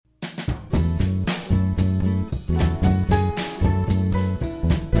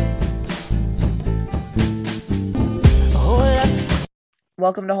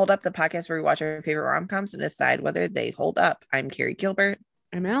Welcome to Hold Up, the podcast where we watch our favorite rom-coms and decide whether they hold up. I'm Carrie Gilbert.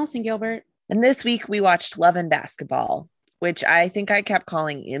 I'm Allison Gilbert. And this week we watched Love and Basketball, which I think I kept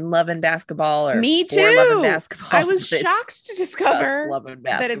calling In Love and Basketball or Me For Love and too. Basketball. I was shocked to discover Love and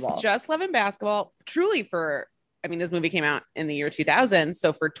that Basketball. it's just Love and Basketball. Truly this movie came out in the year 2000.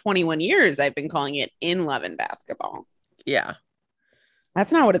 So for 21 years, I've been calling it In Love and Basketball. Yeah.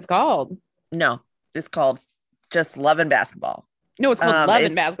 That's not what it's called. No, it's called just Love and Basketball. No, it's called Love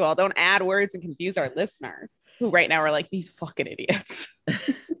and Basketball. Don't add words and confuse our listeners who right now are like, these fucking idiots.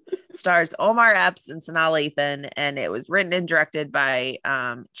 Stars Omar Epps and Sanaa Lathan, and it was written and directed by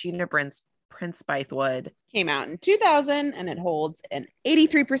Gina Prince Bythewood. Came out in 2000 and it holds an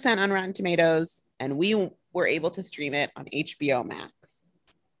 83% on Rotten Tomatoes, and we were able to stream it on HBO Max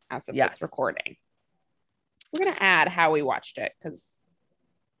as of this recording. We're going to add how we watched it because,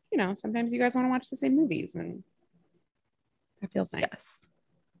 sometimes you guys want to watch the same movies and that feels nice. Yes.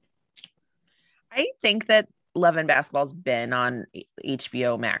 I think that Love and Basketball's been on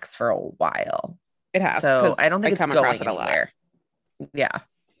HBO Max for a while. It has. So I don't think it's come going across it anywhere. Yeah.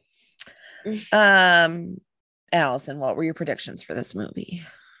 Allison, what were your predictions for this movie?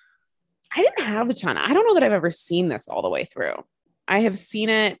 I didn't have a ton. I don't know that I've ever seen this all the way through. I have seen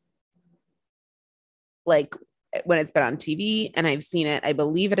it like when it's been on TV, and I've seen it, I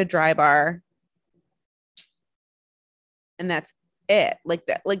believe, at a dry bar. And that's it. Like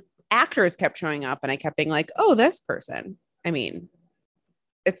that, like actors kept showing up and I kept being like, oh, this person. I mean,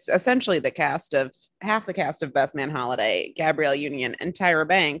 it's essentially half the cast of Best Man Holiday, Gabrielle Union and Tyra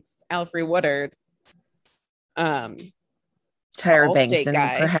Banks, Alfre Woodard. Tyra Banks and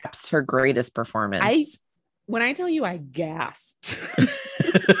perhaps her greatest performance. When I tell you I gasped.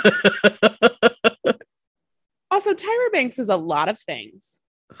 Also, Tyra Banks is a lot of things.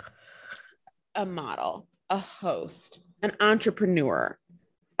 A model, a host, an entrepreneur.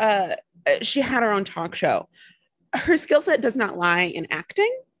 She had her own talk show. Her skill set does not lie in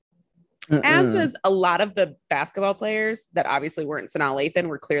acting, as does a lot of the basketball players that obviously weren't Sanaa Lathan,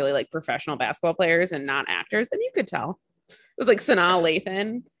 were clearly like professional basketball players and not actors. And you could tell it was like Sanaa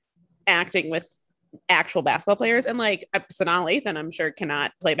Lathan acting with actual basketball players. And like Sanaa Lathan, I'm sure,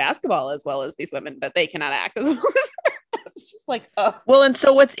 cannot play basketball as well as these women, but they cannot act as well as her. It's just like, oh. Well, and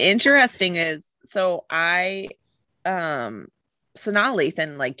so what's interesting is, Sanaa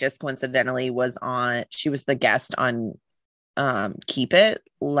Lathan, like, just coincidentally she was the guest on Keep It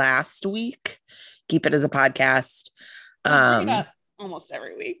last week. Keep It as a podcast. Bring it up almost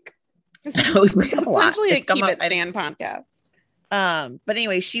every week. We bring it up a lot. Essentially a Keep It Stand podcast. But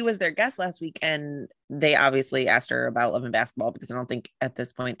anyway, she was their guest last week, and they obviously asked her about Love and Basketball because I don't think at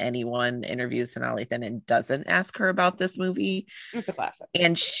this point anyone interviews Sanaa Lathan and doesn't ask her about this movie. It's a classic.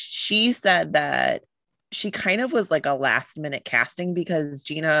 And she said that she kind of was like a last minute casting because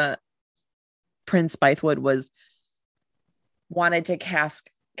Gina Prince Bythewood wanted to cast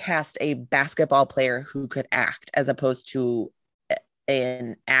a basketball player who could act as opposed to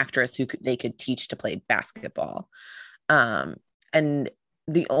an actress they could teach to play basketball. And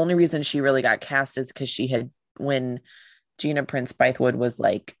the only reason she really got cast is because when Gina Prince Bythewood was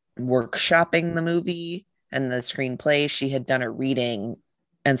like workshopping the movie and the screenplay, she had done a reading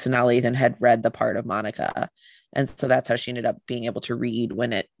and Sanaa Lathan had read the part of Monica. And so that's how she ended up being able to read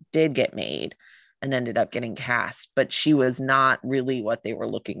when it did get made and ended up getting cast. But she was not really what they were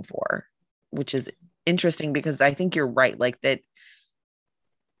looking for, which is interesting because I think you're right. Like that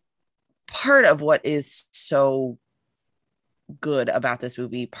part of what is so good about this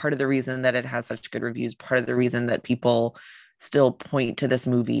movie, part of the reason that it has such good reviews, part of the reason that people still point to this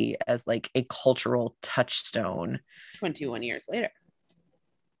movie as like a cultural touchstone 21 years later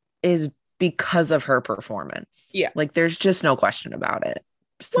is because of her performance. Yeah. Like there's just no question about it.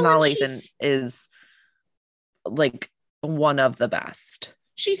 Sanaa Lathan is like one of the best.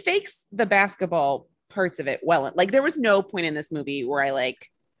 She fakes the basketball parts of it well. Like there was no point in this movie where I like,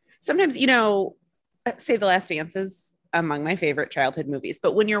 sometimes, Say the Last Dance is among my favorite childhood movies,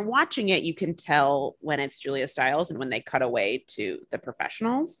 but when you're watching it, you can tell when it's Julia Stiles and when they cut away to the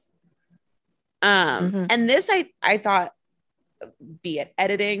professionals. And this, I thought, be it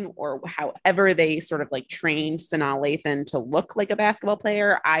editing or however they sort of like trained Sanaa Lathan to look like a basketball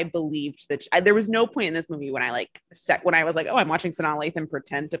player, I believed that there was no point in this movie when I was like, oh, I'm watching Sanaa Lathan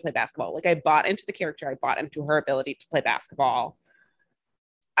pretend to play basketball. Like I bought into the character. I bought into her ability to play basketball.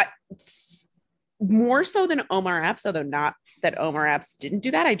 More so than Omar Epps, although not that Omar Epps didn't do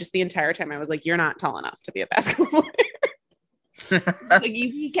that. The entire time I was like, you're not tall enough to be a basketball player. Like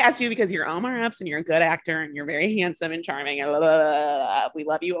he cast you because you're Omar Epps and you're a good actor and you're very handsome and charming and blah, blah, blah, blah. We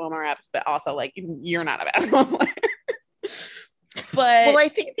love you, Omar Epps, but also like you're not a basketball player. But well, I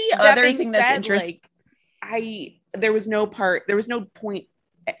think the that other being thing that's said, interesting, there was no point,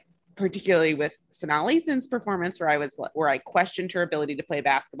 particularly with Sanaa Lathan's performance, where I questioned her ability to play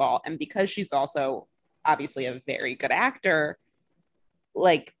basketball, and because she's also obviously a very good actor,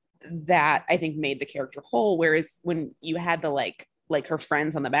 like that I think made the character whole. Whereas when you had the like her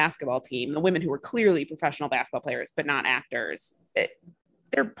friends on the basketball team, the women who were clearly professional basketball players but not actors,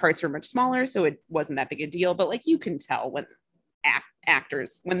 their parts were much smaller, so it wasn't that big a deal. But like you can tell when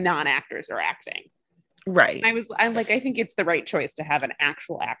when non-actors are acting. right? I'm like, I think it's the right choice to have an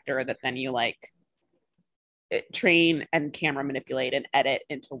actual actor that then you like train and camera manipulate and edit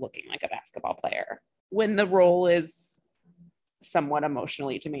into looking like a basketball player when the role is somewhat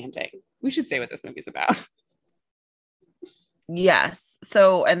emotionally demanding. We should say what this movie's about. Yes.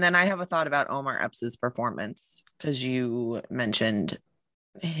 So, and then I have a thought about Omar Epps' performance because you mentioned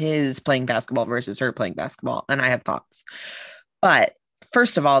his playing basketball versus her playing basketball, and I have thoughts. But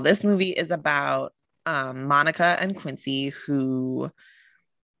first of all, this movie is about Monica and Quincy, who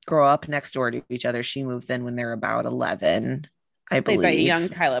grow up next door to each other. She moves in when they're about 11, I Played by a believe. young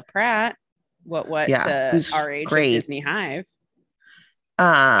Kyla Pratt. What Yeah, to who's our age great. of Disney Hive.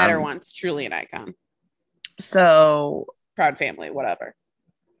 Met her once, truly an icon. So proud family, whatever.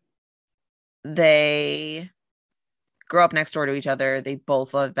 They grow up next door to each other. They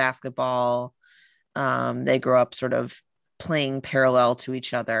both love basketball. They grow up sort of playing parallel to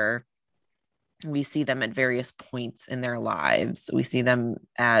each other. We see them at various points in their lives. We see them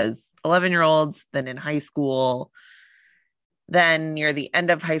as 11-year-olds, then in high school. Then near the end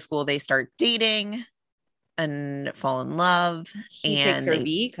of high school, they start dating and fall in love. He takes her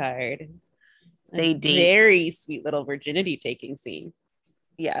V card. They date. Very sweet little virginity taking scene.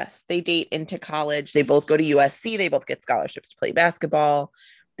 Yes, they date into college. They both go to USC. They both get scholarships to play basketball.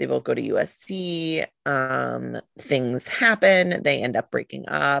 They both go to USC. Things happen. They end up breaking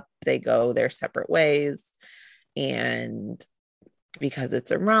up. They go their separate ways. And because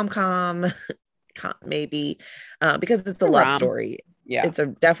it's a rom-com, maybe, because it's a love story. Yeah. It's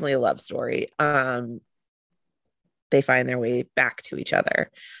definitely a love story. They find their way back to each other.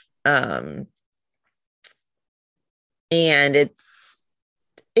 And it's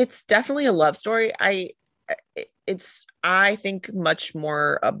definitely a love story. I think much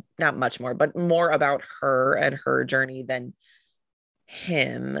more, not much more, but more about her and her journey than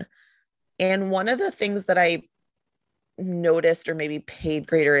him. And one of the things that I noticed or maybe paid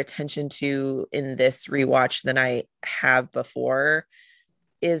greater attention to in this rewatch than I have before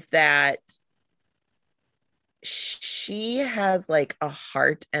is that she has like a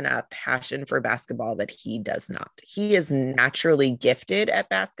heart and a passion for basketball that he does not. He is naturally gifted at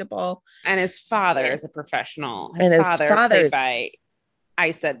basketball. And his father is a professional. His father played by,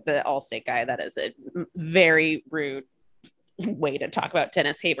 I said the All-State guy. That is a very rude way to talk about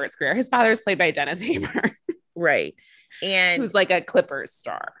Dennis Haber's career. His father is played by Dennis Haber. Right. And who's like a Clippers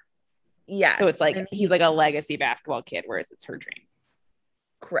star. Yeah. So it's like, he's like a legacy basketball kid, whereas it's her dream.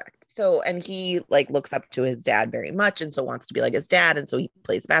 Correct. So, and he like looks up to his dad very much and so wants to be like his dad. And so he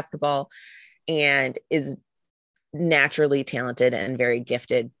plays basketball and is naturally talented and very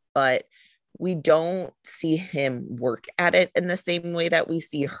gifted, but we don't see him work at it in the same way that we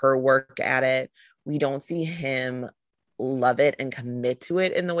see her work at it. We don't see him love it and commit to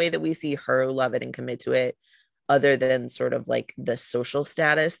it in the way that we see her love it and commit to it, other than sort of like the social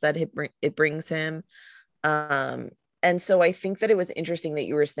status that it brings him. And so I think that it was interesting that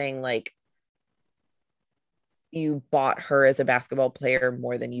you were saying like you bought her as a basketball player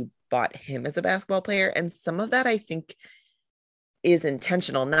more than you bought him as a basketball player. And some of that I think is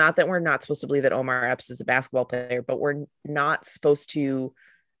intentional. Not that we're not supposed to believe that Omar Epps is a basketball player, but we're not supposed to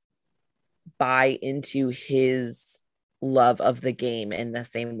buy into his love of the game in the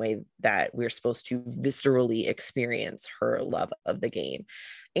same way that we're supposed to viscerally experience her love of the game.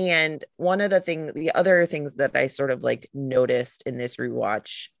 And the other things that I sort of like noticed in this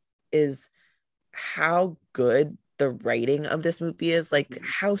rewatch is how good the writing of this movie is, like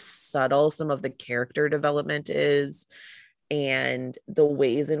how subtle some of the character development is, and the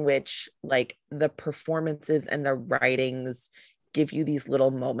ways in which like the performances and the writings give you these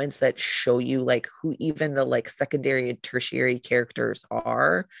little moments that show you like who even the like secondary and tertiary characters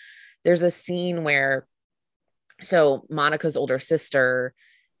are. There's a scene where, so Monica's older sister,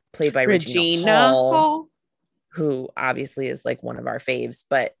 played by Regina Hall, who obviously is like one of our faves,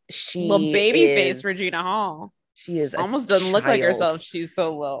 but she little baby face Regina Hall. She is almost doesn't look like herself. She's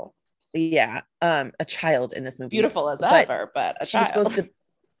so little. Yeah, a child in this movie, beautiful as ever, but a child. She's supposed to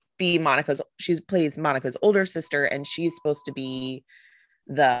be she plays Monica's older sister, and she's supposed to be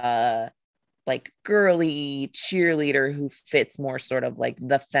the like girly cheerleader who fits more sort of like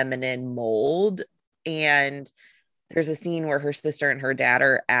the feminine mold. And there's a scene where her sister and her dad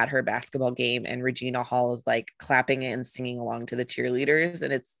are at her basketball game and Regina Hall is like clapping and singing along to the cheerleaders.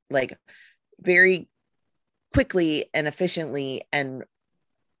 And it's like very quickly and efficiently and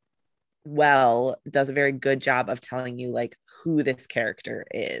does a very good job of telling you like who this character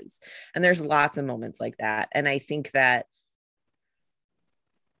is. And there's lots of moments like that. And I think that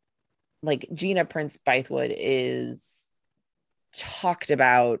like Gina Prince Bythewood is talked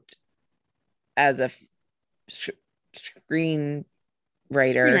about as a screenwriter.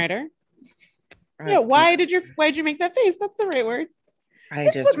 Yeah, why did you make that face? That's the right word.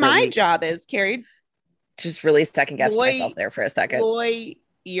 That's what my job is, Carrie. Just really second guessed myself there for a second.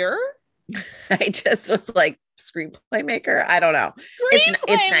 Lawyer? I just was like screenplay maker. I don't know.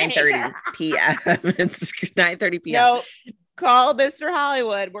 It's 9:30 p.m. It's 9:30 p.m. No, call Mr.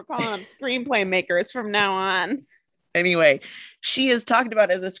 Hollywood. We're calling them screenplay makers from now on. Anyway, she is talked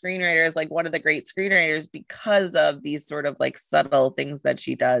about as a screenwriter, as like one of the great screenwriters because of these sort of like subtle things that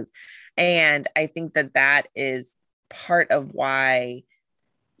she does. And I think that that is part of why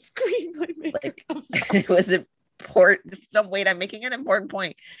screenplay maker. Like, it was important. So wait, I'm making an important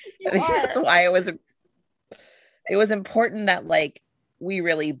point. I think that's why it was important that like we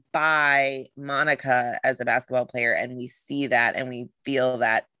really buy Monica as a basketball player and we see that and we feel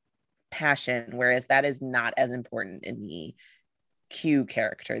that passion, whereas that is not as important in the Q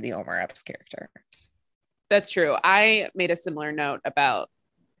character, the Omar Epps character. That's true. I made a similar note about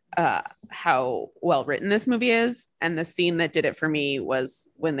how well written this movie is, and the scene that did it for me was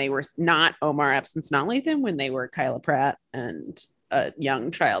when they were not Omar Epps and Sanaa Lathan, when they were Kyla Pratt and a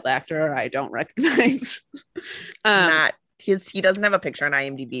young child actor I don't recognize. He doesn't have a picture on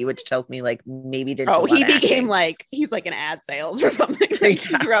IMDb, which tells me like maybe didn't. Oh, he became like he's like an ad sales or something. Like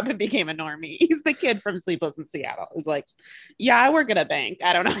Yeah. He grew up and became a normie. He's the kid from Sleepless in Seattle. It's like, yeah, I work at a bank.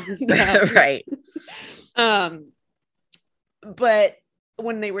 I don't know. Right. But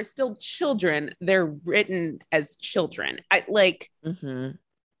when they were still children, they're written as children.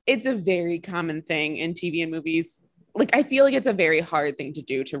 It's a very common thing in TV and movies. Like, I feel like it's a very hard thing to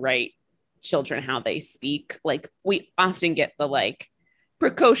do, to write children how they speak. Like, we often get the like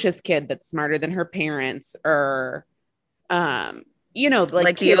precocious kid that's smarter than her parents, or like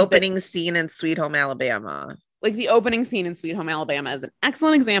the opening scene in Sweet Home Alabama. Like the opening scene in Sweet Home Alabama is an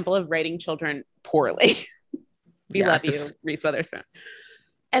excellent example of writing children poorly. We love you, Reese Witherspoon.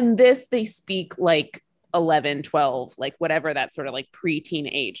 And this, they speak like 11, 12, like whatever that sort of like preteen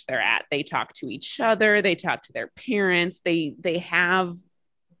age they're at. They talk to each other. They talk to their parents. They have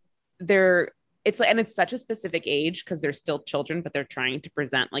and it's such a specific age because they're still children, but they're trying to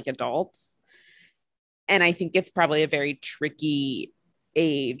present like adults. And I think it's probably a very tricky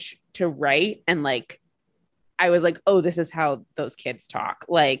age to write. And like, I was like, oh, this is how those kids talk.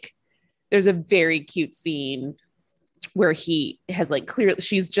 Like, there's a very cute scene where he has like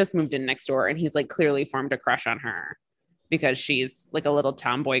she's just moved in next door and he's like clearly formed a crush on her because she's like a little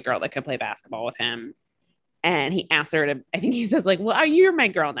tomboy girl that can play basketball with him. And he asks her to, I think he says like, well, you're my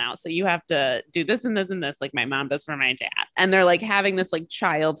girl now, so you have to do this and this and this like my mom does for my dad. And they're like having this like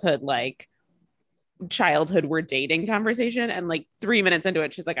childhood we're dating conversation. And like 3 minutes into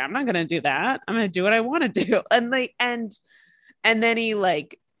it, she's like, I'm not going to do that. I'm going to do what I want to do. And like, and then he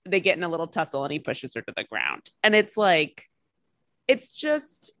like, they get in a little tussle and he pushes her to the ground. And it's like, it's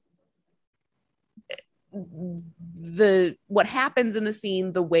just what happens in the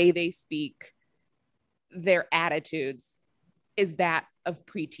scene, the way they speak, their attitudes is that of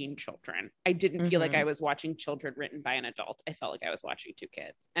preteen children. I didn't feel like I was watching children written by an adult. I felt like I was watching two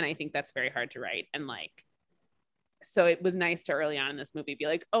kids. And I think that's very hard to write. And like, so it was nice to early on in this movie be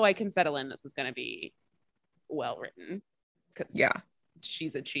like, oh, I can settle in. This is going to be well written. Because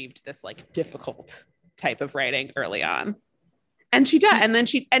she's achieved this like difficult type of writing early on. And she does. And then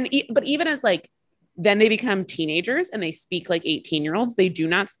but even as like, then they become teenagers and they speak like 18-year-olds. They do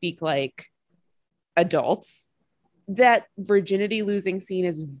not speak like adults. That virginity losing scene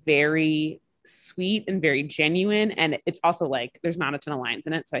is very sweet and very genuine. And it's also like, there's not a ton of lines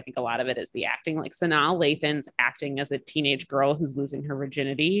in it. So I think a lot of it is the acting. Like Sanaa Lathan's acting as a teenage girl who's losing her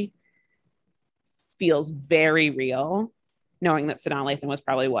virginity feels very real, knowing that Sanaa Lathan was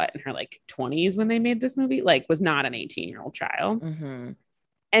probably in her like 20s when they made this movie, like was not an 18-year-old child.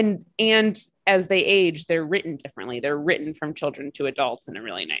 And as they age, they're written differently. They're written from children to adults in a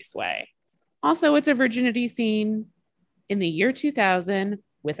really nice way. Also, it's a virginity scene in the year 2000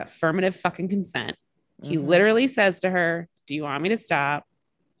 with affirmative fucking consent. He literally says to her, do you want me to stop?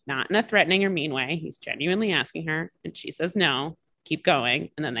 Not in a threatening or mean way. He's genuinely asking her. And she says, no, keep going.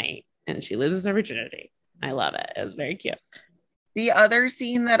 And then they and she loses her virginity. I love it. It was very cute. The other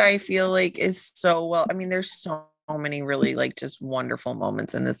scene that I feel like is so well, I mean, there's so many really like just wonderful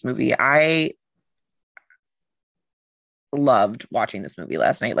moments in this movie. I loved watching this movie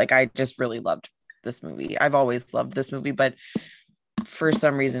last night. Like I just really loved this movie. I've always loved this movie, but for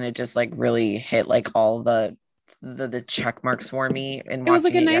some reason it just like really hit like all the check marks for me in It was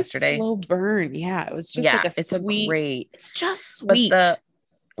like watching a it nice yesterday. slow burn. Yeah, it was just Yeah, like a it's sweet. a great. It's just But sweet. the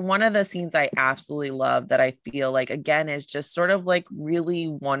one of the scenes I absolutely love that I feel like again is just sort of like really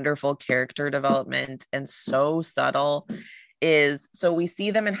wonderful character development and so subtle is so we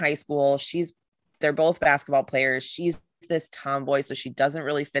see them in high school. They're both basketball players. She's this tomboy, so she doesn't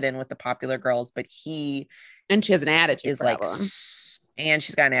really fit in with the popular girls, but he and she has an attitude is problem. like, and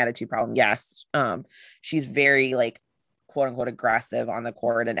she's got an attitude problem. Yes. She's very like quote unquote aggressive on the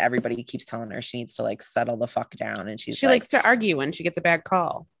court, and everybody keeps telling her she needs to like settle the fuck down. And she likes to argue when she gets a bad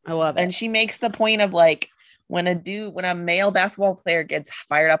call. I love it. And she makes the point of like when a male basketball player gets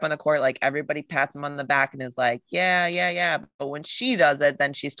fired up on the court, like everybody pats him on the back and is like, yeah. But when she does it,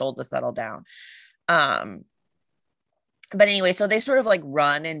 then she's told to settle down. But anyway, so they sort of like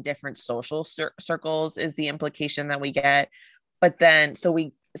run in different social circles is the implication that we get. But then, so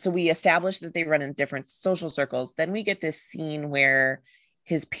we establish that they run in different social circles. Then we get this scene where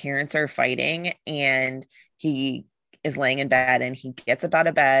his parents are fighting and he is laying in bed and he gets up out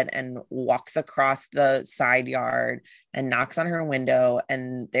of bed and walks across the side yard and knocks on her window,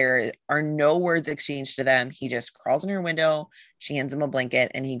 and there are no words exchanged to them. He just crawls in her window, she hands him a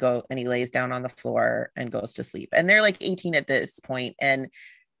blanket, and he lays down on the floor and goes to sleep. And they're like 18 at this point, and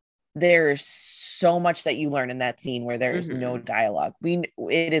there's so much that you learn in that scene where there's no dialogue.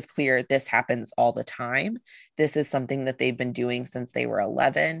 It is clear this happens all the time. This is something that they've been doing since they were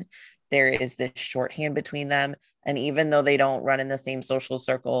 11. There is this shorthand between them. And even though they don't run in the same social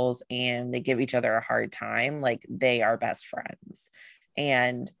circles and they give each other a hard time, like they are best friends.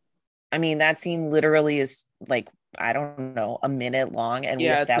 And I mean, that scene literally is like, I don't know, a minute long. And we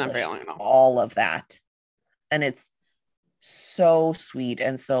establish all of that. And it's so sweet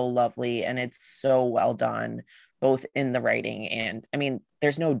and so lovely. And it's so well done, both in the writing and, I mean,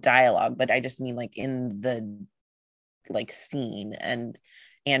 there's no dialogue, but I just mean like in the like scene and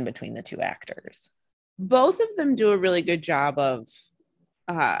between the two actors. Both of them do a really good job of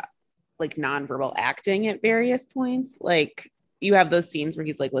like nonverbal acting at various points. Like you have those scenes where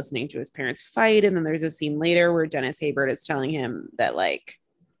he's like listening to his parents fight, and then there's a scene later where Dennis Haysbert is telling him that like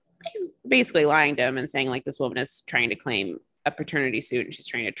he's basically lying to him and saying like this woman is trying to claim a paternity suit and she's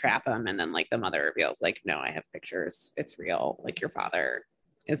trying to trap him, and then like the mother reveals like, no, I have pictures, it's real, like your father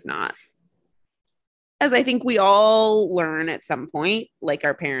is not. As I think we all learn at some point, like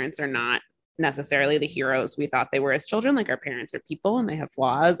our parents are not necessarily the heroes we thought they were as children. Like our parents are people and they have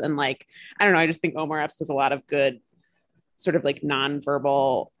flaws. And like, I don't know, I just think Omar Epps does a lot of good sort of like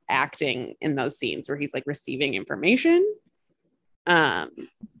nonverbal acting in those scenes where he's like receiving information of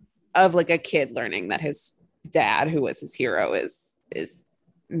like a kid learning that his dad, who was his hero, is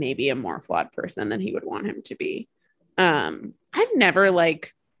maybe a more flawed person than he would want him to be. I've never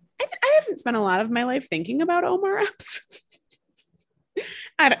like, I haven't spent a lot of my life thinking about Omar Epps.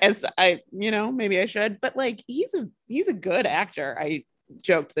 As I, you know, maybe I should, but like he's a good actor. I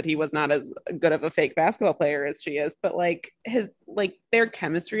joked that he was not as good of a fake basketball player as she is, but like their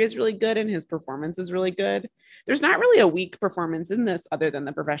chemistry is really good and his performance is really good. There's not really a weak performance in this other than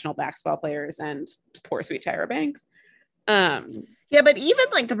the professional basketball players and poor sweet Tyra Banks. Yeah, but even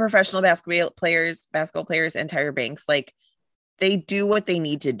like the professional basketball players and Tyra Banks, like they do what they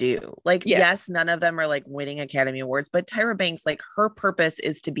need to do. Like, yes, none of them are like winning Academy Awards, but Tyra Banks, like her purpose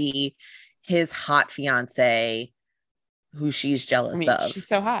is to be his hot fiance who she's jealous of. She's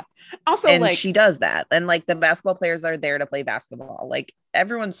so hot. Also, and like she does that. And like the basketball players are there to play basketball. Like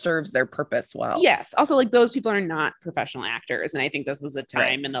everyone serves their purpose well. Yes. Also, like those people are not professional actors. And I think this was a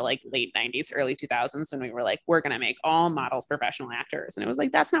time in the like late 90s, early 2000s when we were like, we're going to make all models professional actors. And it was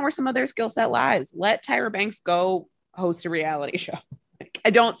like, that's not where some of their skill set lies. Let Tyra Banks go host a reality show. Like,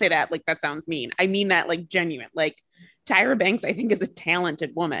 I don't say that like that sounds mean. I mean that like genuine. Like Tyra Banks, I think, is a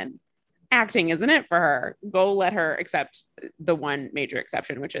talented woman. Acting isn't it for her. Go let her accept the one major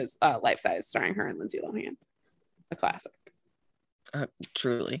exception, which is Life Size, starring her and Lindsay Lohan, a classic.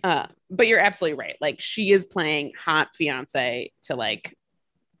 Truly. But you're absolutely right. Like she is playing hot fiance to like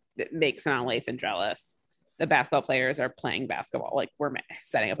make Sanaa Lathan jealous. The basketball players are playing basketball. Like we're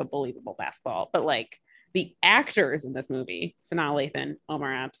setting up a believable basketball, but like the actors in this movie, Sanaa Lathan,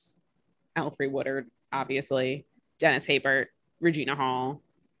 Omar Epps, Alfre Woodard, obviously, Dennis Haysbert, Regina Hall.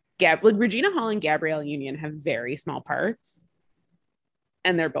 Regina Hall and Gabrielle Union have very small parts,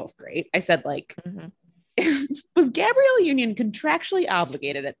 and they're both great. I said, like, Mm-hmm. was Gabrielle Union contractually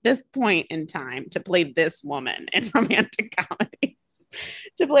obligated at this point in time to play this woman in romantic comedies?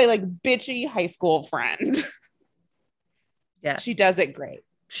 To play like bitchy high school friend. Yes. She does it great.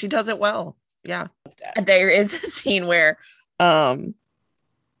 She does it well. Yeah. There is a scene where so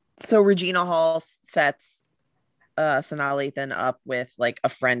Regina Hall sets Sanaa Lathan up with like a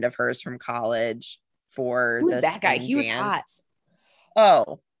friend of hers from college for Who's the that guy? spring He was dance. hot.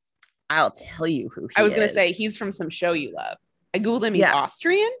 Oh, I'll tell you who he is. I was gonna say he's from some show you love. I googled him. He's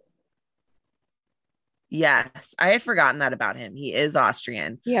Austrian. Yes, I had forgotten that about him. He is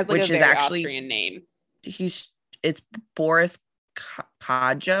Austrian. He has like which a very is actually Austrian name. It's Boris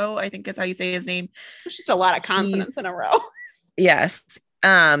Kajo, I think is how you say his name. There's just a lot of consonants in a row. Yes.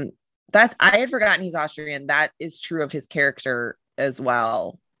 That's, I had forgotten he's Austrian. That is true of his character as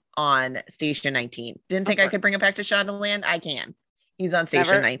well on Station 19. Didn't think I could bring it back to Shondaland. I can. He's on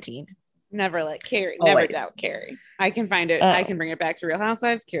Station 19. Never let Carrie. Always. Never doubt Carrie. I can find it. I can bring it back to Real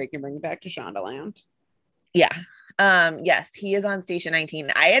Housewives. Carrie can bring it back to Shondaland. Yeah. Yes, he is on Station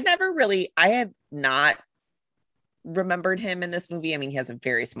 19. I had not remembered him in this movie. I mean, he has a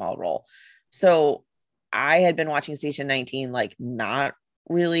very small role. So I had been watching Station 19, like not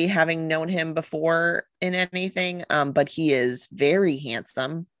really having known him before in anything. But he is very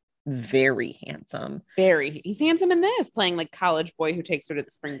handsome. Very handsome. He's handsome in this, playing like college boy who takes her to the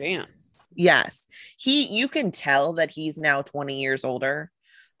spring dance. Yes. You can tell that he's now 20 years older.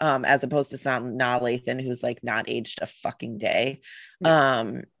 As opposed to Sanaa Lathan, who's like not aged a fucking day.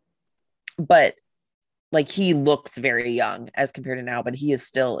 But like he looks very young as compared to now, but he is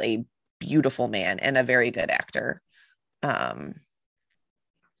still a beautiful man and a very good actor.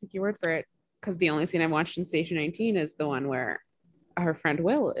 Take your word for it, because the only scene I've watched in Station 19 is the one where her friend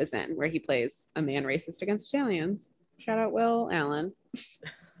Will is in, where he plays a man racist against Italians. Shout out Will Allen.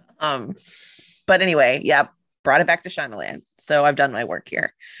 But anyway, yeah, brought it back to Shondaland. So I've done my work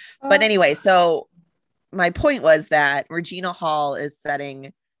here. But anyway, so my point was that Regina Hall is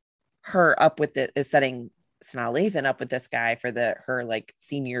setting Sanaa Lathan up with this guy for her like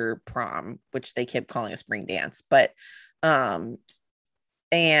senior prom, which they kept calling a spring dance. But and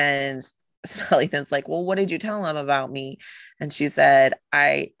Sanaa Lathan's like, well, what did you tell him about me? And she said,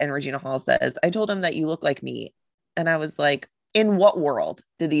 and Regina Hall says, I told him that you look like me. And I was like, in what world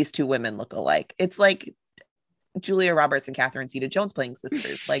do these two women look alike? It's like Julia Roberts and Catherine Zeta-Jones playing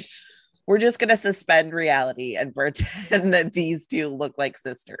sisters. Like, we're just going to suspend reality and pretend that these two look like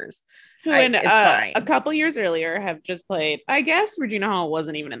sisters. It's fine. A couple years earlier have just played, I guess Regina Hall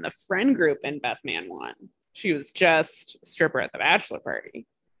wasn't even in the friend group in Best Man 1. She was just stripper at the bachelor party.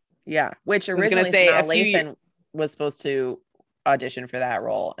 Yeah, which originally Sanaa Lathan was supposed to audition for that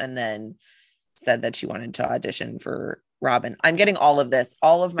role and then said that she wanted to audition for Robin. I'm getting all of this.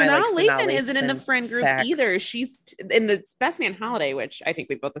 All of my Sanaa Lathan isn't in the friend group either. She's in the Best Man Holiday, which I think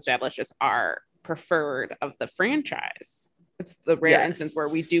we both established is our preferred of the franchise. It's the rare instance where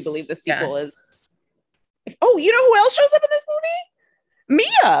we do believe the sequel is. Oh, you know who else shows up in this movie?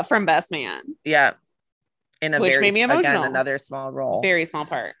 Mia from Best Man. Yeah, in a which very made me emotional. Again, another small role. Very small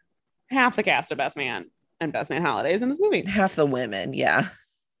part. Half the cast of Best Man and Best Man Holidays in this movie. Half the women, yeah.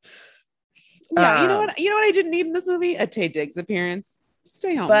 Yeah, you know what I didn't need in this movie? A Taye Diggs appearance.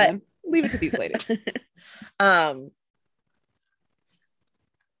 Stay home, man. Leave it to these ladies.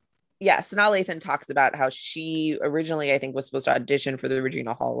 Yeah, Sanaa Lathan talks about how she originally, I think, was supposed to audition for the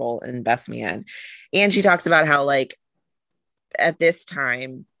Regina Hall role in Best Man. And she talks about how, like, at this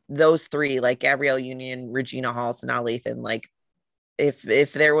time, those three, like Gabrielle Union, Regina Hall, Sanaa Lathan, like,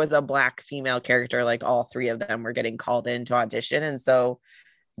 if there was a Black female character, like all three of them were getting called in to audition. And so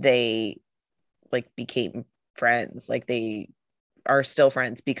they like became friends. Like they are still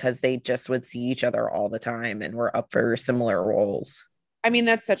friends because they just would see each other all the time and were up for similar roles. I mean,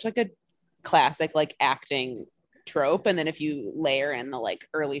 that's such like a classic like acting trope. And then if you layer in the like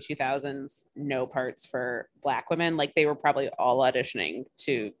early 2000s no parts for Black women, like they were probably all auditioning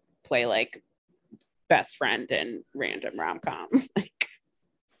to play like best friend in random rom-com. Like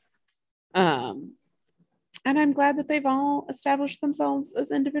and I'm glad that they've all established themselves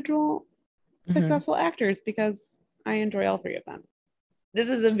as individual successful actors because I enjoy all three of them. This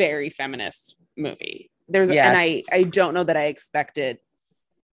is a very feminist movie. And I don't know that I expected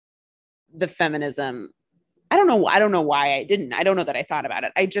the feminism. I don't know why I didn't. I don't know that I thought about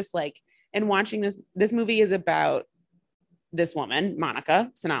it. I just like, and watching this movie is about this woman,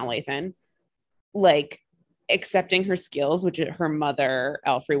 Monica, Sanaa Lathan, like accepting her skills, which is her mother,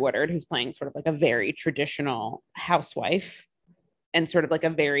 Elfrey Woodard, who's playing sort of like a very traditional housewife and sort of like a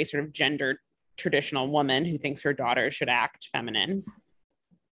very sort of gendered traditional woman who thinks her daughter should act feminine.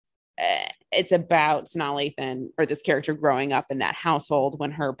 it's about Sanaa Lathan, or this character, growing up in that household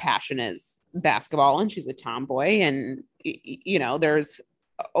when her passion is basketball and she's a tomboy. And, you know, there's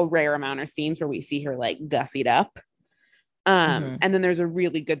a rare amount of scenes where we see her like gussied up. And then there's a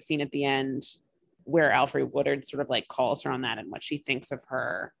really good scene at the end where Alfre Woodard sort of like calls her on that and what she thinks of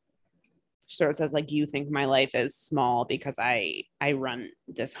her. She sort of says like, you think my life is small because I run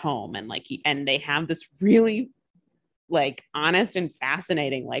this home, and like, and they have this really like honest and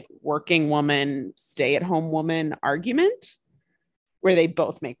fascinating like working woman, stay-at-home woman argument where they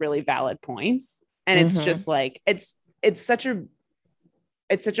both make really valid points. And it's just like, it's such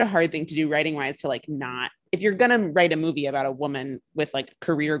a hard thing to do writing wise, to like, not, if you're gonna write a movie about a woman with like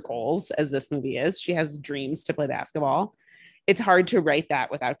career goals, as this movie is, she has dreams to play basketball, it's hard to write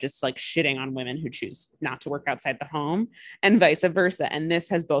that without just like shitting on women who choose not to work outside the home, and vice versa. And this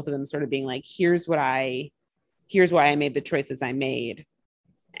has both of them sort of being like, here's why I made the choices I made,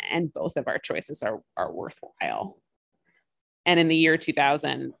 and both of our choices are worthwhile. And in the year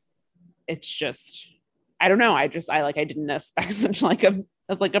 2000, it's just, I don't know, I didn't expect such like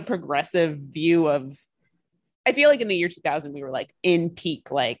a progressive view of, I feel like in the year 2000 we were like in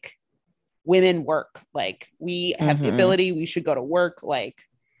peak like women work, like we have the ability, we should go to work, like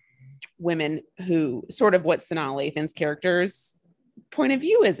women who sort of what Sanaa Lathan's character's point of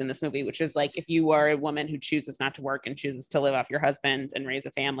view is in this movie, which is like, if you are a woman who chooses not to work and chooses to live off your husband and raise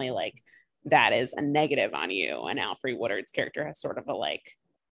a family, like that is a negative on you. And Alfre Woodard's character has sort of a like,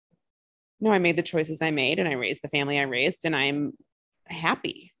 no, I made the choices I made and I raised the family I raised and I'm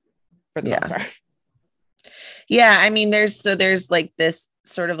happy for the most part. Yeah, I mean, there's like this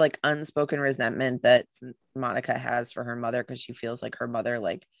sort of like unspoken resentment that Monica has for her mother, because she feels like her mother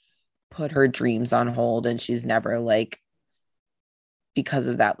like put her dreams on hold, and she's never like, because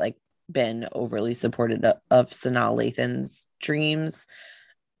of that, like been overly supportive of Sanaa Lathan's dreams.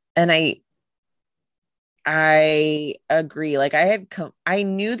 And I agree. Like I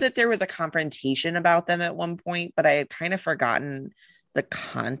knew that there was a confrontation about them at one point, but I had kind of forgotten the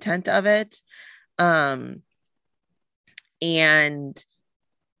content of it. And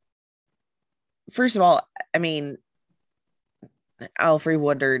first of all, I mean, Alfre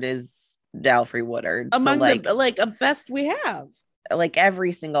Woodard is Alfre Woodard. Among so like, the like a best we have. Like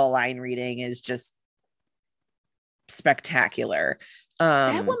every single line reading is just spectacular.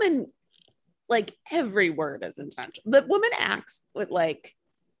 That woman, like every word is intentional. The woman acts with like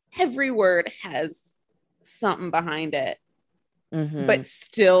every word has something behind it, but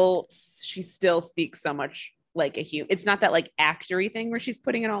still she still speaks so much like a human. It's not that like actory thing where she's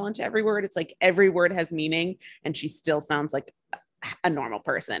putting it all into every word. It's like every word has meaning and she still sounds like a normal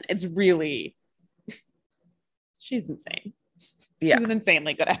person. It's really, she's insane. Yeah. She's an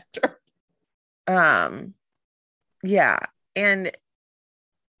insanely good actor. Yeah. And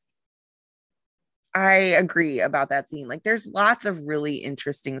I agree about that scene. Like there's lots of really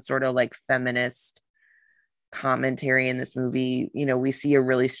interesting sort of like feminist commentary in this movie. You know, we see a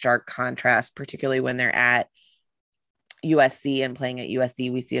really stark contrast, particularly when they're at USC and playing at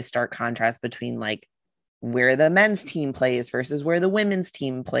USC. We see a stark contrast between like where the men's team plays versus where the women's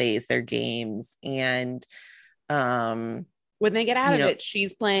team plays their games. And when they get out of it,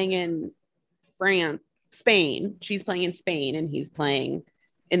 she's playing in Spain. She's playing in Spain and he's playing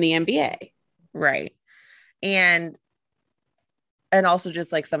in the NBA. Right. And also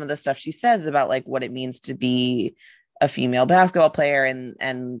just like some of the stuff she says about like what it means to be a female basketball player,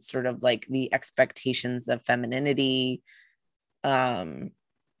 and sort of like the expectations of femininity that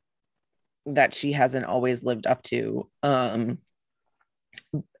she hasn't always lived up to. And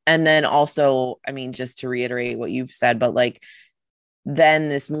then also, I mean, just to reiterate what you've said, but like then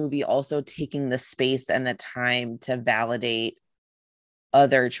this movie also taking the space and the time to validate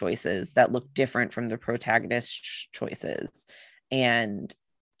other choices that look different from the protagonist's choices. And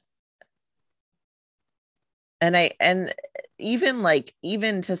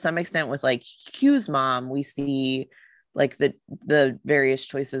even to some extent with like Q's mom, we see like the various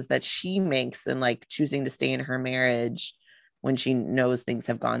choices that she makes, and like choosing to stay in her marriage when she knows things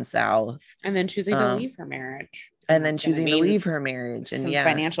have gone south, and then choosing to leave her marriage, and then choosing to leave her marriage, and some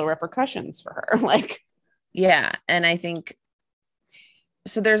financial repercussions for her. Like, yeah. And I think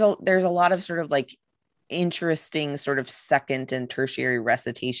so there's a lot of sort of like interesting sort of second and tertiary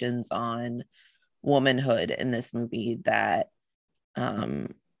recitations on womanhood in this movie that are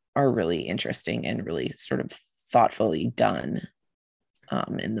really interesting and really sort of thoughtfully done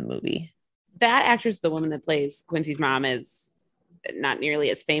in the movie. That actress, the woman that plays Quincy's mom, is not nearly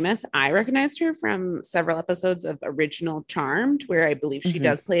as famous. I recognized her from several episodes of Original Charmed, where I believe she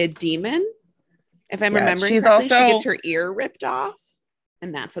does play a demon. If I'm remembering correctly, she gets her ear ripped off.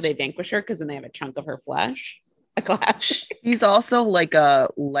 and that's how they vanquish her, because then they have a chunk of her flesh. A glass. He's also like a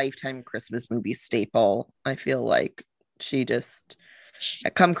Lifetime Christmas movie staple. I feel like she just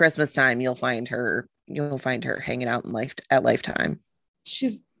come Christmas time, you'll find her hanging out in at Lifetime.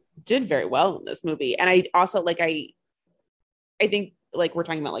 She's did very well in this movie. And I also like I think like we're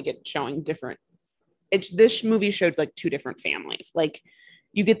talking about like it showing different, this movie showed like two different families. Like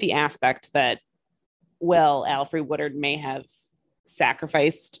you get the aspect that, well, Alfre Woodard may have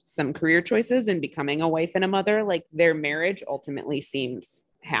sacrificed some career choices in becoming a wife and a mother. Like their marriage ultimately seems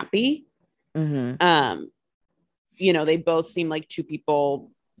happy. Mm-hmm. You know, they both seem like two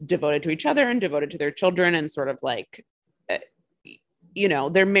people devoted to each other and devoted to their children, and sort of like, you know,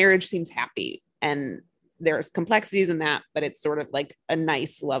 their marriage seems happy, and there's complexities in that, but it's sort of like a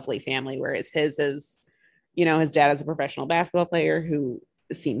nice, lovely family. Whereas his is, you know, his dad is a professional basketball player who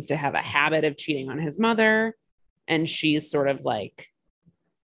seems to have a habit of cheating on his mother. And she's sort of like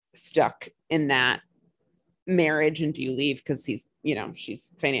stuck in that marriage. And do you leave because he's, you know,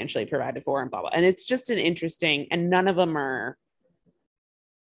 she's financially provided for and blah, blah. And it's just an interesting, and none of them are,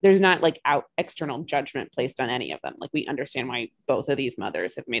 there's not like external judgment placed on any of them. Like we understand why both of these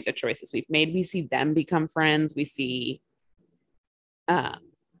mothers have made the choices we've made. We see them become friends. We see, I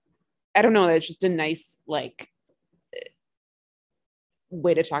don't know. It's just a nice, like,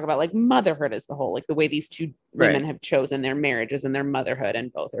 way to talk about like motherhood as the whole, like the way these two women have chosen their marriages and their motherhood,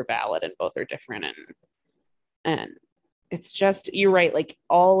 and both are valid and both are different. And it's just, you're right. Like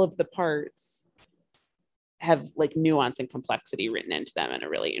all of the parts have like nuance and complexity written into them in a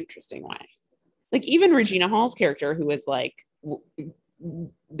really interesting way. Like even Regina Hall's character, who is like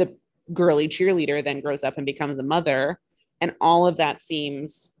the girly cheerleader, then grows up and becomes a mother, and all of that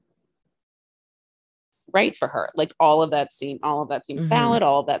seems right for her. Like all of that seems Mm-hmm. valid.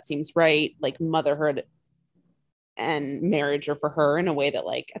 All of that seems right. Like motherhood and marriage are for her in a way that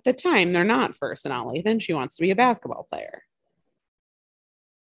like at the time they're not for Sonali. Then she wants to be a basketball player.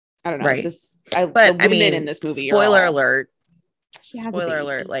 I don't know. Right. But I mean, in this movie, spoiler alert,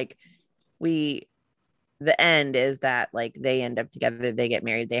 like the end is that like they end up together, they get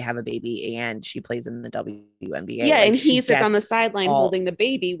married, they have a baby, and she plays in the WNBA. Yeah, like, and he sits on the sideline holding the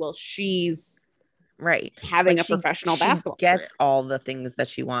baby while she's having a professional basketball career. Gets all the things that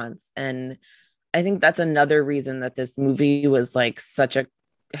she wants. And I think that's another reason that this movie was like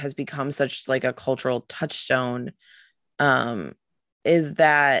has become such like a cultural touchstone, is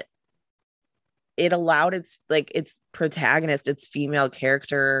that it allowed its protagonist, its female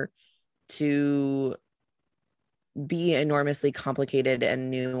character, to be enormously complicated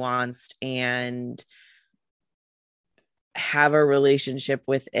and nuanced and have a relationship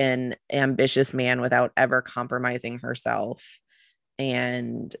with an ambitious man without ever compromising herself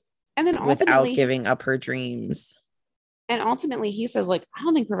and then without giving up her dreams. And ultimately he says like, I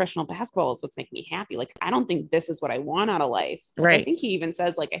don't think professional basketball is what's making me happy. Like, I don't think this is what I want out of life. Like, right. I think he even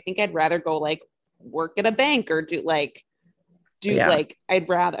says like, I think I'd rather go like work at a bank or do like, I'd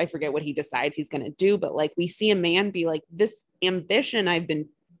rather, I forget what he decides he's going to do, but like we see a man be like, this ambition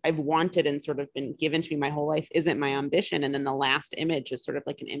I've wanted and sort of been given to me my whole life isn't my ambition. And then the last image is sort of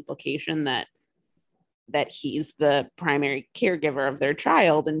like an implication that he's the primary caregiver of their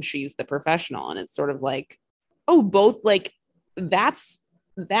child and she's the professional. And it's sort of like, oh, both like that's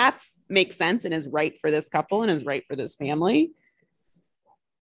makes sense and is right for this couple and is right for this family.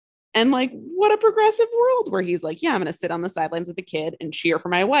 And like, what a progressive world where he's like, yeah, I'm going to sit on the sidelines with the kid and cheer for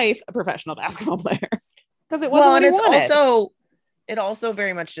my wife, a professional basketball player. Because it wasn't what he wanted. It also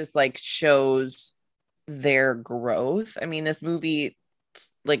very much just like shows their growth. I mean, this movie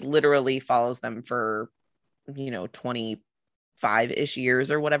like literally follows them for, 25-ish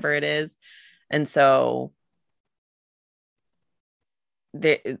years or whatever it is. And so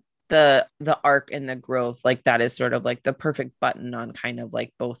the arc and the growth, like that is sort of like the perfect button on kind of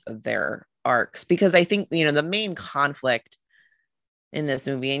like both of their arcs, because I think, the main conflict in this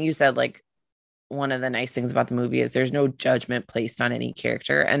movie, and you said like one of the nice things about the movie is there's no judgment placed on any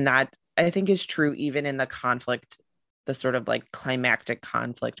character. And that I think is true even in the conflict, the sort of like climactic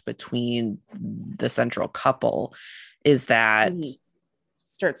conflict between the central couple, is that he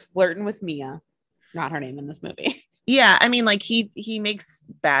starts flirting with Mia. Not her name in this movie. Yeah, I mean, like he makes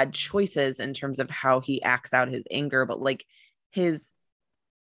bad choices in terms of how he acts out his anger, but like his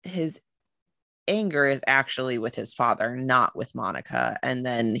anger is actually with his father, not with Monica, and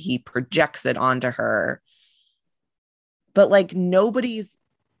then he projects it onto her. But like nobody's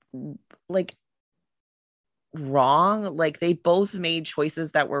like wrong. Like they both made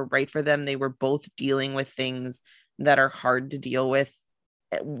choices that were right for them. They were both dealing with things that are hard to deal with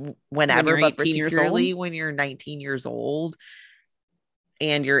whenever, but particularly when you're 19 years old.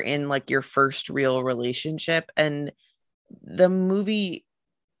 and you're in like your first real relationship. And the movie,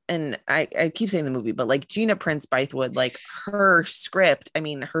 and I keep saying the movie, but like Gina Prince Bythewood, like her script, I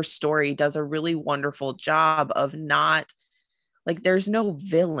mean, her story does a really wonderful job of not like, there's no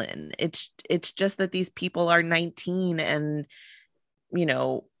villain. It's just that these people are 19, and you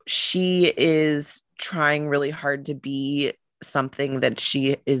know, she is trying really hard to be something that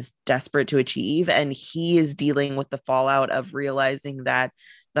she is desperate to achieve, and he is dealing with the fallout of realizing that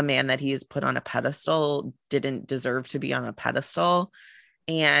the man that he has put on a pedestal didn't deserve to be on a pedestal.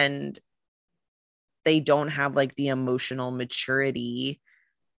 And they don't have like the emotional maturity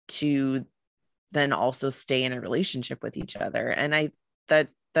to then also stay in a relationship with each other. And that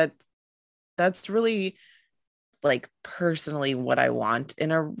that that's really like personally what I want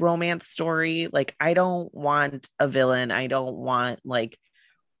in a romance story. Like, I don't want a villain. I don't want like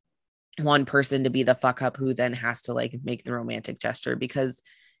one person to be the fuck up who then has to like make the romantic gesture, because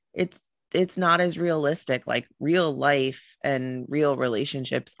it's not as realistic. Like, real life and real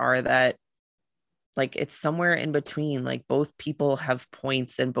relationships are that, like, it's somewhere in between. Like, both people have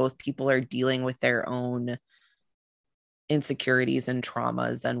points, and both people are dealing with their own insecurities and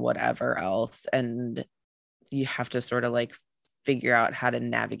traumas and whatever else, and you have to sort of like figure out how to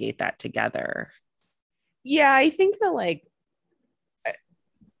navigate that together. Yeah, I think that like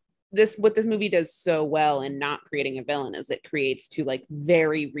what this movie does so well in not creating a villain is it creates two like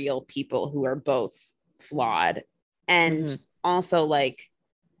very real people who are both flawed, and Mm-hmm. also like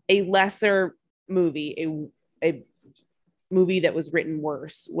a lesser movie, a movie that was written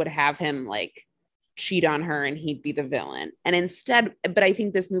worse would have him like cheat on her and he'd be the villain. And instead, but I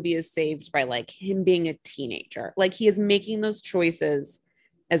think this movie is saved by like him being a teenager. Like, he is making those choices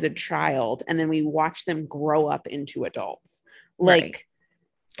as a child, and then we watch them grow up into adults. Like, Right.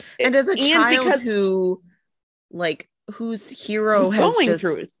 And as a child because who like whose hero who's has going just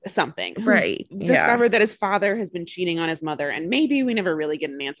through something, right. who's Yeah. discovered that his father has been cheating on his mother, and maybe we never really get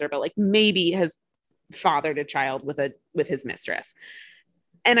an answer, but like maybe has fathered a child with his mistress.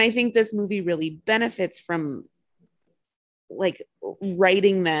 And I think this movie really benefits from like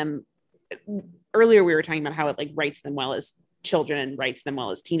writing them. Earlier we were talking about how it like writes them well as children and writes them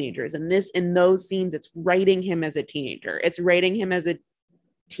well as teenagers, and this, in those scenes, it's writing him as a teenager. It's writing him as a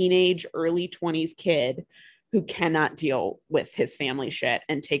teenage early 20s kid who cannot deal with his family shit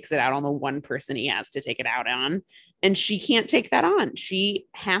and takes it out on the one person he has to take it out on, and she can't take that on. She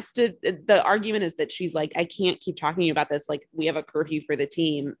has to. The argument is that she's like, I can't keep talking to you about this, like, we have a curfew for the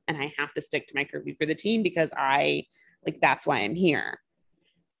team and I have to stick to my curfew for the team because I like, that's why I'm here.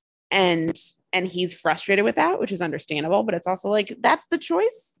 And he's frustrated with that, which is understandable, but it's also like, that's the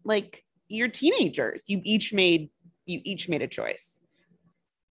choice. Like, you're teenagers, you each made a choice.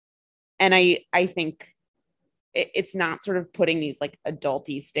 And I think it's not sort of putting these like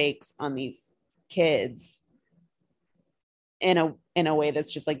adulty stakes on these kids in a way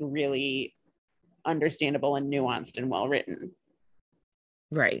that's just like really understandable and nuanced and well written.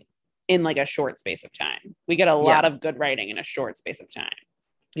 Right. In like a short space of time. We get a lot of good writing in a short space of time.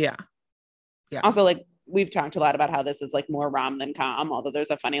 Yeah. Yeah. Also, like, we've talked a lot about how this is like more rom than com, although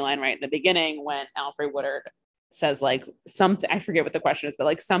there's a funny line right in the beginning when Alfre Woodard says like something, I forget what the question is, but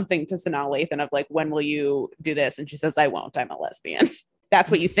like something to Sanaa Lathan of like, when will you do this? And she says, I won't, I'm a lesbian.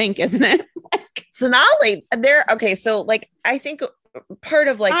 That's what you think, isn't it? Sanaa Lathan, there. Okay. So like, I think part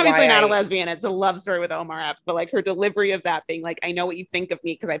of like, obviously not a lesbian, it's a love story with Omar Epps, but like her delivery of that being like, I know what you think of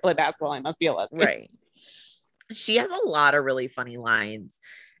me because I play basketball, I must be a lesbian. Right. She has a lot of really funny lines.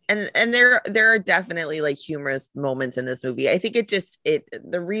 And there are definitely like humorous moments in this movie. I think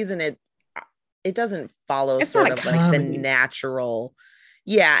the reason it doesn't follow it's sort not of like the natural.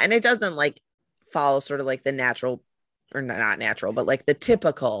 Yeah. And it doesn't like follow sort of like the natural, or not natural, but like the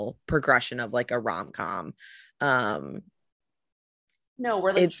typical progression of like a rom-com. No,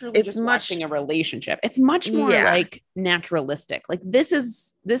 we're like truly just watching a relationship. It's much more like naturalistic. Like, this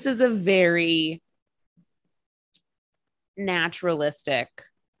is a very naturalistic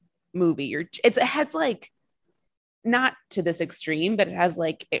movie. It has like, not to this extreme, but it has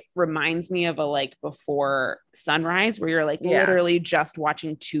like, it reminds me of a like Before Sunrise, where you're like literally just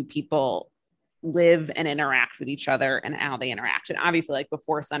watching two people live and interact with each other and how they interact. And obviously, like,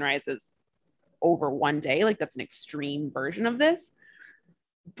 Before Sunrise is over one day, like that's an extreme version of this,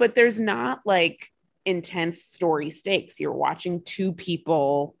 but there's not like intense story stakes. You're watching two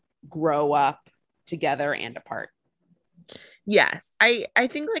people grow up together and apart. Yes. I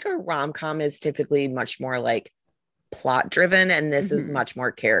think like a rom-com is typically much more like plot driven, and this is much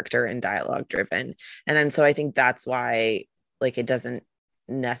more character and dialogue driven. And then so I think that's why like it doesn't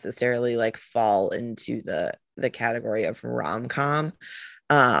necessarily like fall into the category of rom-com.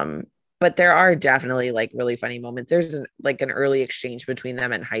 Um, but there are definitely like really funny moments. There's like an early exchange between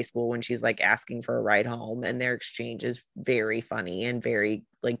them in high school when she's like asking for a ride home, and their exchange is very funny and very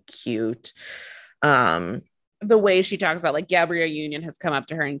like cute. The way she talks about like Gabrielle Union has come up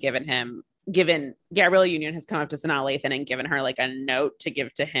to her and given Gabrielle Union has come up to Sanaa Lathan and given her like a note to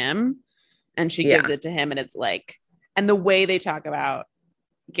give to him, and she gives it to him, and it's like, and the way they talk about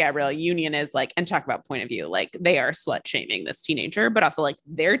Gabrielle Union is like, and talk about point of view, like they are slut shaming this teenager, but also like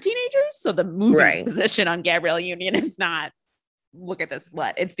they're teenagers. So the movie's position on Gabrielle Union is not look at this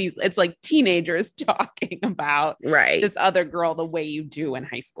slut. It's like teenagers talking about this other girl the way you do in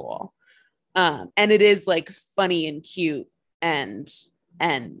high school. And it is like funny and cute and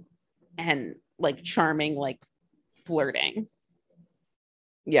like charming, like flirting.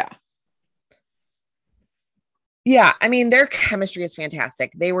 Yeah. Yeah, I mean, their chemistry is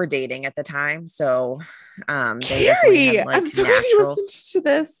fantastic. They were dating at the time, so Carrie, had, like, I'm so glad you listened to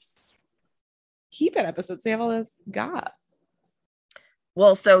this Keep It episode. They have all this goss.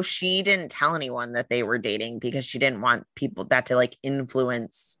 Well, so she didn't tell anyone that they were dating because she didn't want people that to like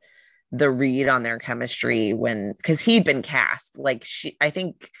influence the read on their chemistry because he'd been cast. Like I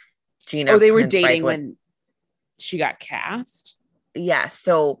think Gina. Oh, they were dating when she got cast. Yeah,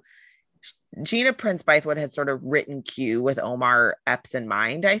 so Gina Prince Bythewood had sort of written Q with Omar Epps in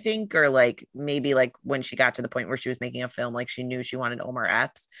mind, I think, or like maybe like when she got to the point where she was making a film, like she knew she wanted Omar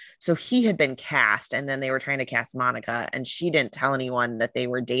Epps. So he had been cast, and then they were trying to cast Monica, and she didn't tell anyone that they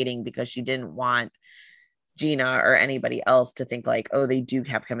were dating because she didn't want Gina or anybody else to think like, oh, they do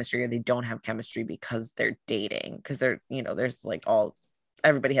have chemistry or they don't have chemistry because they're dating. Because they're, there's like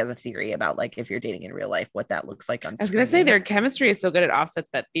everybody has a theory about like if you're dating in real life, what that looks like on screen. I was going to say their chemistry is so good, it offsets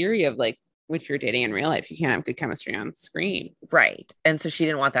that theory of like, if you're dating in real life, you can't have good chemistry on screen. Right. And so she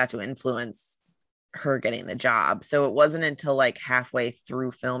didn't want that to influence her getting the job. So it wasn't until like halfway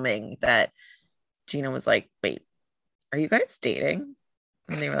through filming that Gina was like, wait, are you guys dating?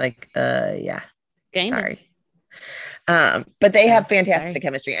 And they were like, yeah, sorry. But they have fantastic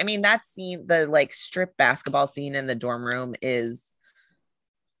chemistry. I mean, that scene, the like strip basketball scene in the dorm room is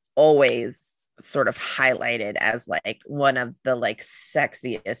always sort of highlighted as like one of the like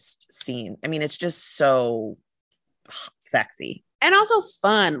sexiest scene. I mean, it's just so sexy and also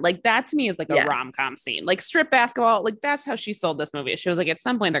fun. Like that to me is like a rom-com scene. Like strip basketball, like that's how she sold this movie. She was like, at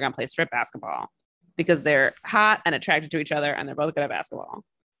some point they're gonna play strip basketball because they're hot and attracted to each other and they're both good at basketball.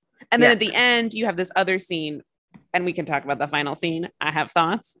 And then at the end you have this other scene, and we can talk about the final scene. I have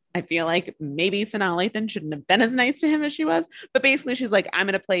thoughts. I feel like maybe Sanaa Lathan shouldn't have been as nice to him as she was, but basically she's like, I'm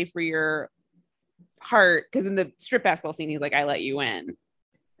gonna play for your heart, because in the strip basketball scene he's like, I let you in,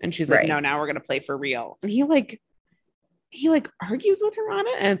 and she's like, no, now we're gonna play for real. And he argues with her on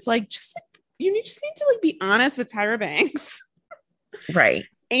it, and it's like, just like you just need to like be honest with Tyra Banks, right?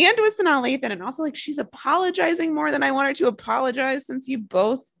 And with Sanaa Lathan, and also like she's apologizing more than I want her to apologize since you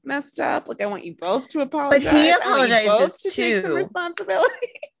both messed up. Like I want you both to apologize. But he apologizes to take some responsibility.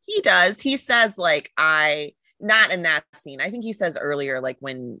 He does. He says like, not in that scene. I think he says earlier, like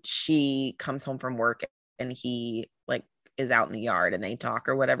when she comes home from work and he like is out in the yard and they talk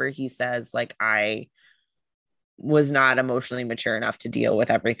or whatever, he says like, I was not emotionally mature enough to deal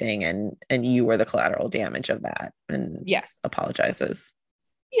with everything, and you were the collateral damage of that, and apologizes.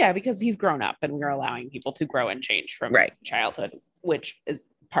 Yeah, because he's grown up and we're allowing people to grow and change from childhood, which is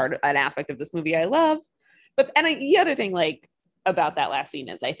an aspect of this movie I love. But the other thing like about that last scene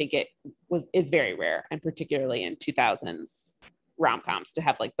is I think is very rare, and particularly in 2000s rom-coms, to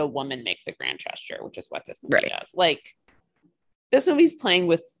have like the woman make the grand gesture, which is what this movie does. Like this movie's playing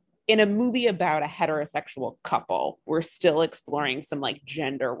with, in a movie about a heterosexual couple, we're still exploring some like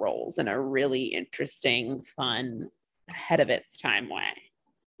gender roles in a really interesting, fun, ahead of its time way.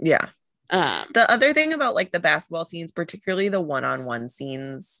 Yeah. The other thing about like the basketball scenes, particularly the one-on-one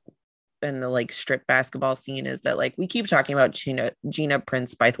scenes and the like strip basketball scene, is that like we keep talking about Gina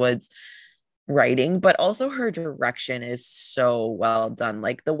Prince Bythewood's writing, but also her direction is so well done.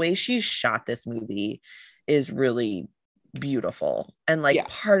 Like the way she shot this movie is really beautiful, and like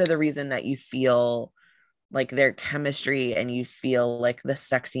part of the reason that you feel like their chemistry and you feel like the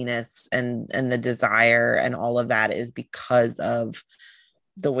sexiness and the desire and all of that is because of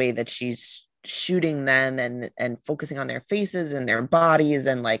the way that she's shooting them and focusing on their faces and their bodies,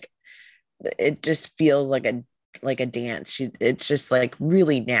 and like it just feels like a dance. It's just like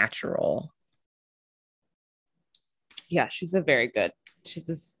really natural. Yeah, she's very good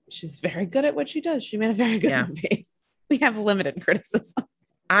at what she does. She made a very good movie. We have limited criticisms.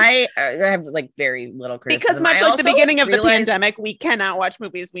 I have like very little Because criticism. much I like the also beginning of the realized, pandemic, we cannot watch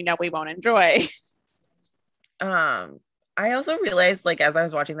movies we know we won't enjoy. um, I also realized, like, as I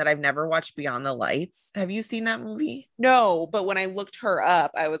was watching that, I've never watched Beyond the Lights. Have you seen that movie? No, but when I looked her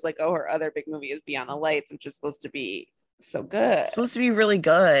up, I was like, oh, her other big movie is Beyond the Lights, which is supposed to be so good. It's supposed to be really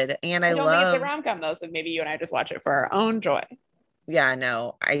good, and I I don't think it's a love. rom-com though, so maybe you and I just watch it for our own joy. Yeah,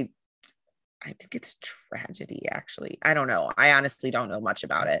 no, I think it's tragedy. Actually, I don't know. I honestly don't know much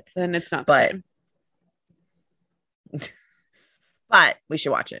about it, Then it's not the but time. but we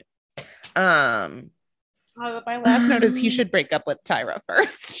should watch it. Um, My last note is he should break up with Tyra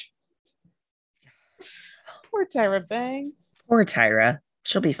first. Poor Tyra Banks. Poor Tyra.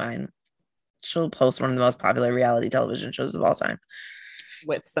 She'll be fine. She'll post one of the most popular reality television shows of all time.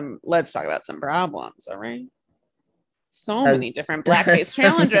 With some, let's talk about some problems, all right? So many different blackface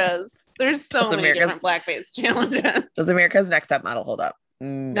challenges. There's so many different blackface challenges. Does America's Next Top Model hold up?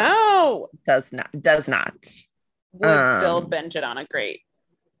 No. Does not. Does not. Would still binge it on a great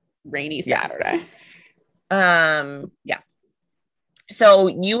rainy Saturday. Yeah. So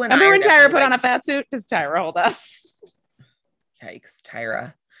you and remember when Tyra put on a fat suit? Does Tyra hold up? Yikes,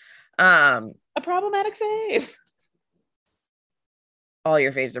 Tyra. A problematic fave. All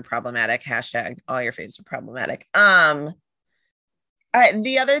your faves are problematic. Hashtag all your faves are problematic. The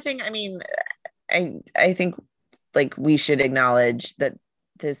other thing, I mean, I think like we should acknowledge that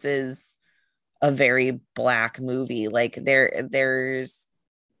this is a very black movie. Like there's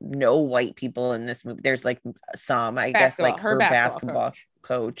no white people in this movie. There's like some, I guess, like her basketball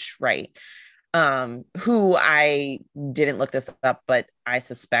coach, right? Who I didn't look this up, but I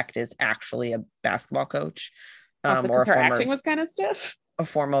suspect is actually a basketball coach. Also, because her acting was kind of stiff. A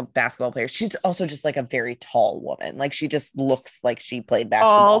former basketball player. She's also just like a very tall woman. Like she just looks like she played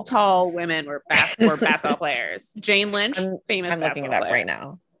basketball. All tall women were basketball players. Jane Lynch, famous. I'm looking it up right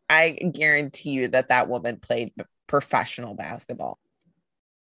now. I guarantee you that woman played professional basketball.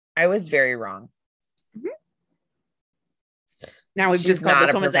 I was very wrong. Mm-hmm. Now we've just called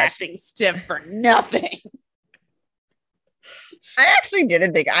this woman's acting stiff for nothing. I actually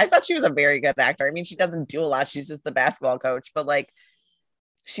didn't think. I thought she was a very good actor. I mean, she doesn't do a lot. She's just the basketball coach, but like,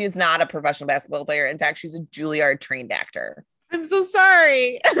 she is not a professional basketball player. In fact, she's a Juilliard trained actor. I'm so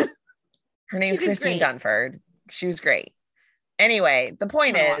sorry. Her name's Christine Dunford. She was great. Anyway, the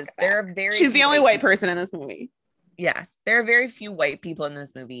point is, there are very. She's the only white person in this movie. Yes, there are very few white people in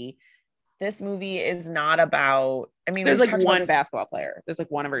this movie. This movie is not about. I mean, there's like one basketball player. There's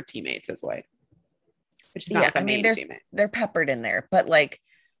like one of her teammates is white. Which is not like a main teammate. They're peppered in there, but like,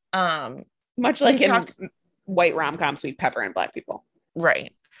 much like in white rom-coms, we pepper in black people.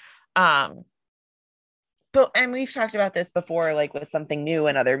 Right. But and we've talked about this before, like with Something New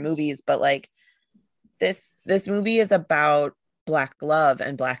and other movies, but like this movie is about black love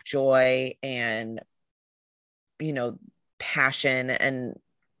and black joy and, you know, passion, and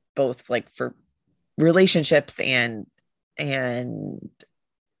both like for relationships and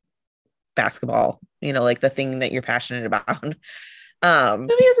basketball, you know, like the thing that you're passionate about. This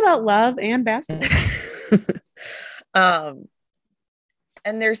movie is about love and basketball.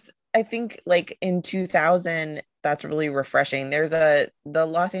 And there's, I think like in 2000, that's really refreshing. The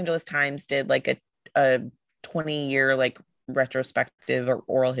Los Angeles Times did like a 20-year like retrospective or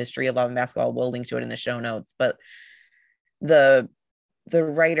oral history of love and basketball. We'll link to it in the show notes, but the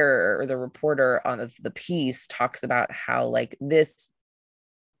writer or the reporter on the piece talks about how like this,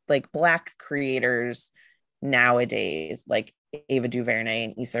 like black creators nowadays, like Ava DuVernay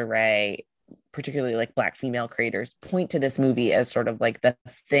and Issa Rae, particularly like black female creators, point to this movie as sort of like the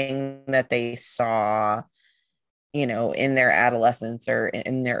thing that they saw, you know, in their adolescence or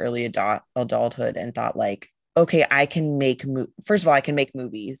in their early adulthood, and thought like, okay, I can make first of all, I can make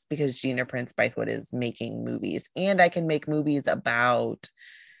movies because Gina Prince Bythewood is making movies, and I can make movies about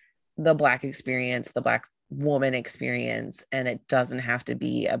the black experience, the black woman experience, and it doesn't have to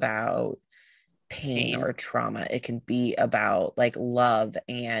be about pain or trauma. It can be about like love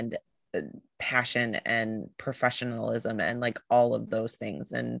and passion and professionalism and like all of those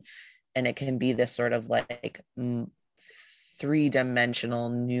things, and it can be this sort of like three-dimensional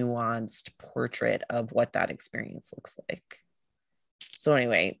nuanced portrait of what that experience looks like. So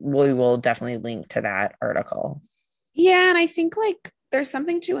anyway, we will definitely link to that article. Yeah, and I think like there's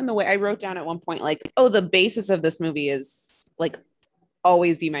something too in the way I wrote down at one point, like, oh, the basis of this movie is like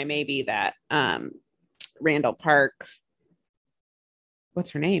Always Be My Maybe, that Randall Park,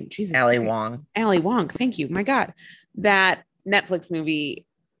 what's her name? Jesus, Ali Wong. Ali Wong. Thank you. My God, that Netflix movie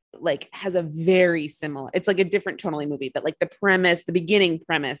like has a very similar, it's like a different tonally movie, but like the beginning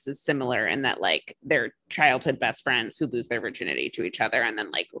premise is similar in that like they're childhood best friends who lose their virginity to each other, and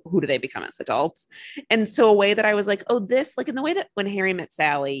then like who do they become as adults. And so a way that I was like, oh, this, like in the way that When Harry Met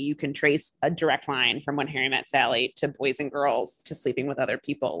Sally, you can trace a direct line from When Harry Met Sally to Boys and Girls to Sleeping with Other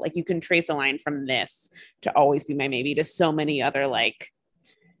People, like you can trace a line from this to Always Be My Maybe to so many other like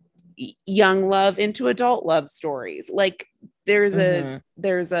young love into adult love stories. Like there's a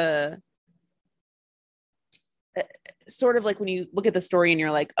sort of like when you look at the story and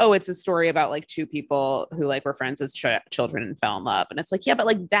you're like, oh, it's a story about like two people who like were friends as children and fell in love, and it's like, yeah, but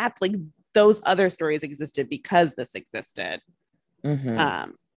like that, like those other stories existed because this existed. I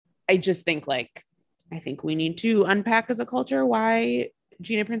just think like, I think we need to unpack as a culture why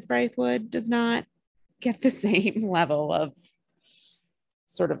Gina Prince Bythewood does not get the same level of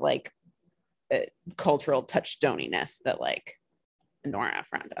sort of like cultural touchstoniness that like Nora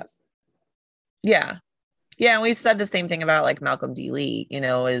Ephron does. Yeah. And we've said the same thing about like Malcolm D. Lee, you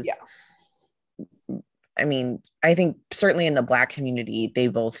know, I mean, I think certainly in the Black community, they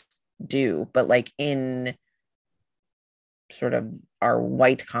both do, but like in sort of our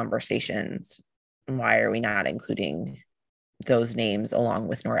white conversations, why are we not including those names along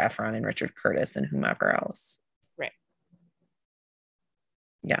with Nora Ephron and Richard Curtis and whomever else? Right.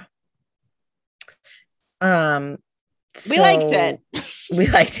 Yeah. We liked it. We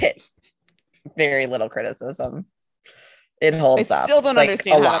liked it. Very little criticism. It holds up. I still don't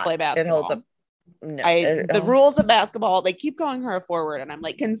understand how to play basketball. It holds up. No, the rules of basketball, they keep calling her a forward, and I'm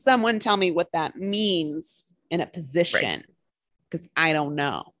like, can someone tell me what that means in a position? Because I don't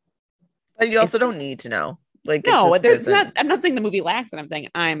know. But you also don't need to know. Like, no, there's not. I'm not saying the movie lacks, and I'm saying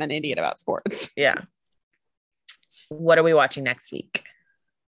I'm an idiot about sports. Yeah. What are we watching next week?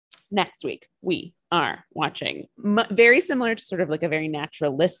 Next week, we are watching very similar to sort of like a very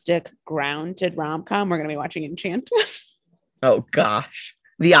naturalistic, grounded rom-com. We're going to be watching Enchanted. Oh, gosh.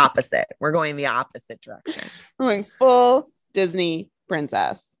 The opposite. We're going the opposite direction. We're going full Disney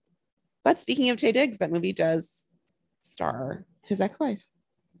princess. But speaking of Taye Diggs, that movie does star his ex-wife.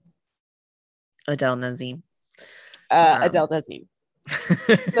 Adele Dazeem. Adele Dazeem.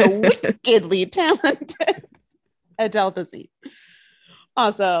 The wickedly talented Adele Dazeem.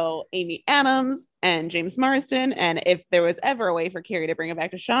 Also, Amy Adams and James Marsden. And if there was ever a way for Carrie to bring it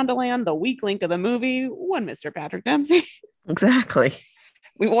back to Shondaland, the weak link of the movie, one Mr. Patrick Dempsey. Exactly.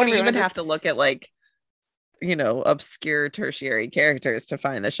 We won't even have to look at like, you know, obscure tertiary characters to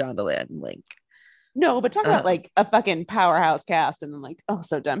find the Shondaland link. No, but talk about like a fucking powerhouse cast and then like,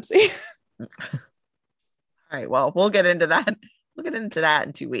 also Dempsey. All right. Well, we'll get into that. We'll get into that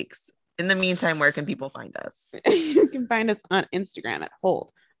in 2 weeks. In the meantime, where can people find us? You can find us on Instagram at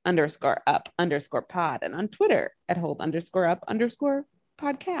hold_up_pod and on Twitter at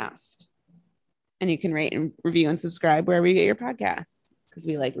hold_up_podcast. And you can rate and review and subscribe wherever you get your podcasts because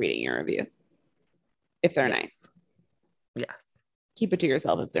we like reading your reviews. If they're nice. Yes. Keep it to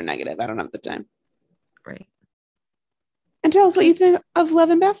yourself if they're negative. I don't have the time. Right. And tell us what you think of Love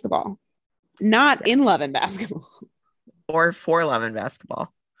and Basketball. Not in Love and Basketball. Or for Love and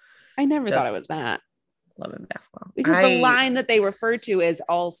Basketball. I never thought it was that. Love and Basketball. Because the line that they refer to is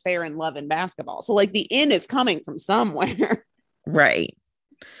all's fair in love and basketball. So like the in is coming from somewhere. Right.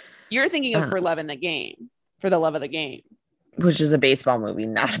 You're thinking of For Love in the Game. For the Love of the Game. Which is a baseball movie,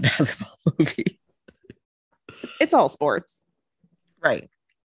 not a basketball movie. It's all sports. Right.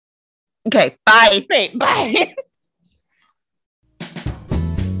 Okay. Bye. Great. Bye.